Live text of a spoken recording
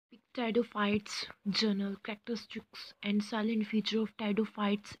Pteridophytes Journal Characteristics and Silent Feature of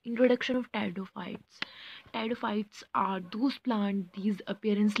Pteridophytes Introduction of Pteridophytes. Pteridophytes are those plants these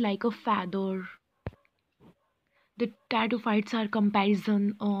appearance like a feather. The pteridophytes are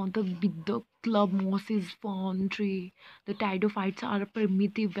comparison with the club mosses fern tree. The pteridophytes are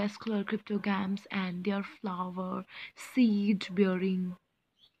primitive vascular cryptogams and they are flower seed bearing.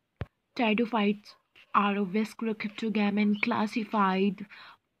 Pteridophytes are a vascular cryptogam and classified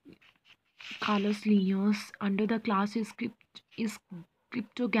Carlos Linnaeus under the class is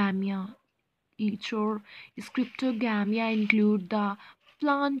Cryptogamia. Each or is Cryptogamia include the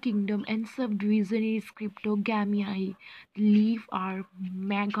plant kingdom and subdivision is Cryptogamiae. The leaf are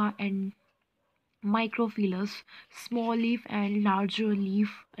mega and microphyllous, small leaf and larger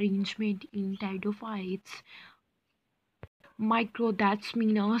leaf arrangement in pteridophytes. Micro that's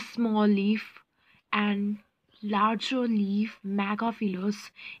mean a small leaf and larger leaf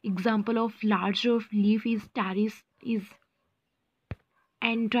megaphyllous. Example of larger leaf is Taris is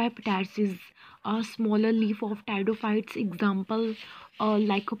Anthraepitatis, a smaller leaf of pteridophytes. Example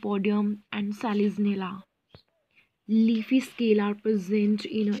Lycopodium and Salisnella. Leafy scale are present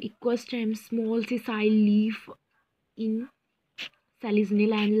in a equistem small sessile leaf in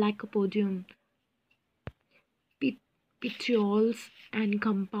Salisnella and Lycopodium. Petioles and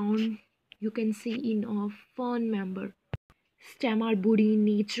compound you can see in a fern member. Stem are woody in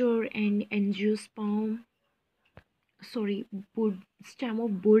nature and angiosperm. Stem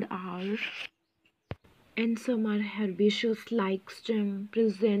of wood are and some are herbaceous like stem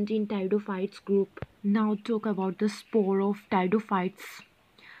present in pteridophytes group. Now talk about the spore of pteridophytes.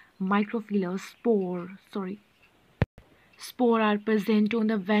 Microphyllous spore are present on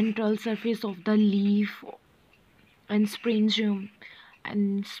the ventral surface of the leaf and sporangium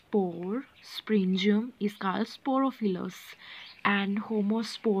and sporangium is called sporophylous and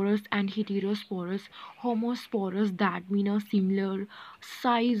homosporous and heterosporous that mean a similar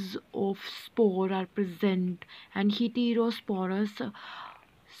size of spore are present and heterosporous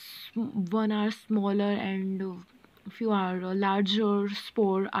one are smaller and few are larger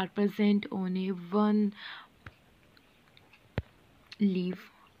spore are present on a one leaf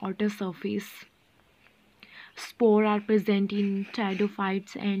outer surface. Spore are present in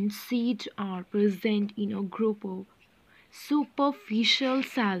pteridophytes and seeds are present in a group of superficial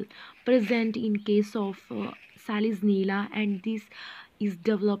cell present in case of Salisnella and this is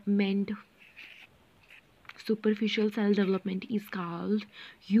development superficial cell development is called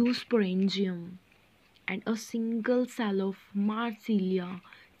eusporangium and a single cell of Marsilia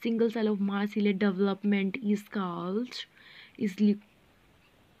development is called is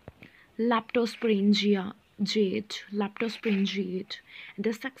leptosporangiate.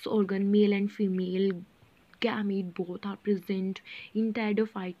 The sex organ, male and female gamete, both are present in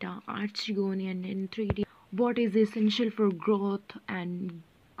Pteridophyta, Archegonia and 3D. What is essential for growth and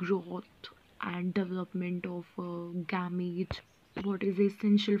development of gamete? What is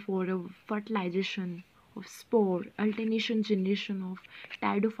essential for fertilization of spore, alternation generation of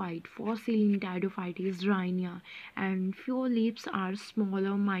pteridophyte, fossil in pteridophyte is rhinia, and few leaves are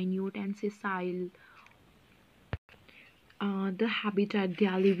smaller, minute, and sessile. The habitat they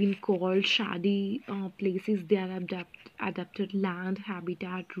are living called shady places. They are adapted land,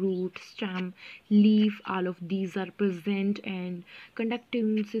 habitat, root, stem, leaf. All of these are present, and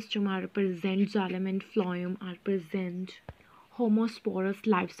conductive system are present. Xylem and phloem are present. Homosporous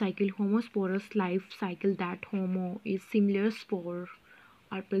life cycle that homo is similar spore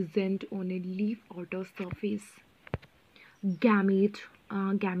are present on a leaf outer surface. Gamete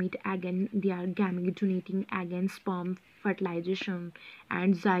again they are gamete donating against sperm fertilization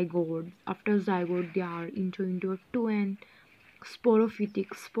and zygote. After zygote they are into two and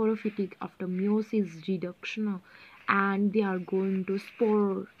sporophytic after meiosis reduction and they are going to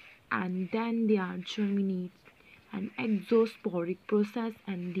spore and then they are germinate an exosporic process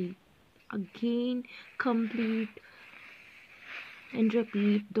and they again complete and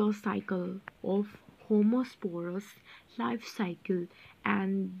repeat the cycle of homosporous life cycle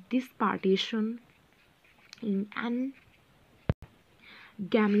and this partition in an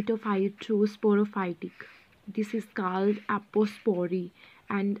gametophyte to sporophytic. This is called apospory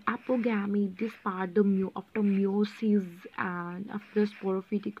and apogamy. This part after meiosis and after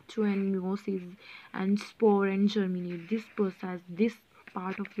sporophytic to and meiosis and spore and germinate. This process, this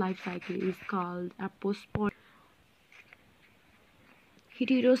part of life cycle is called apospory.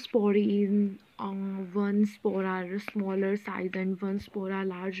 Heterosporin, one spore are smaller size and one spore are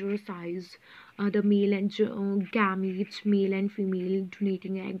larger size. The male and gametes, male and female,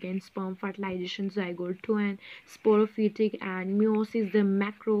 donating egg and sperm fertilization, zygote to an sporophytic, and meiosis, the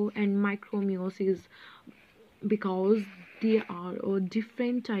macro and micromeiosis, because they are a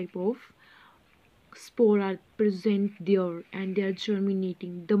different type of spore are present there and they are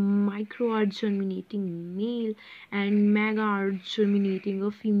germinating. The micro are germinating male and mega are germinating a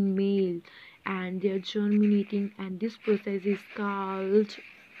female, and they are germinating, and this process is called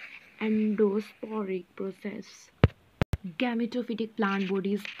endosporic process. Gametophytic plant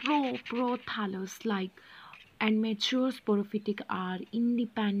bodies prothallus like and mature sporophytic are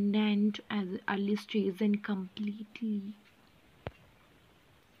independent as early stage and completely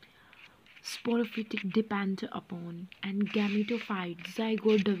sporophytic depend upon and gametophyte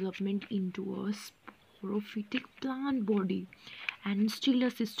zygote development into a sporophytic plant body, and stela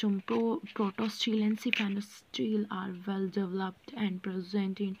system protostele and stele are well developed and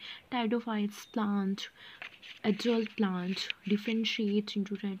present in pteridophytes plant. Adult plant differentiate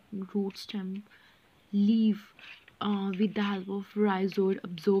into root stem leaf with the help of rhizoid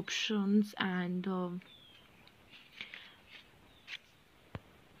absorptions and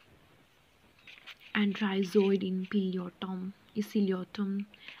rhizoid in Eciliotum,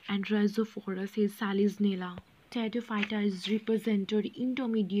 and Rhizophorus is Salisnella. Pteridophyta is represented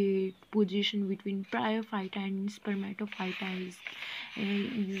intermediate position between Bryophyta and Spermatophyta is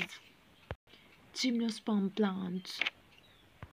gymnosperm plants.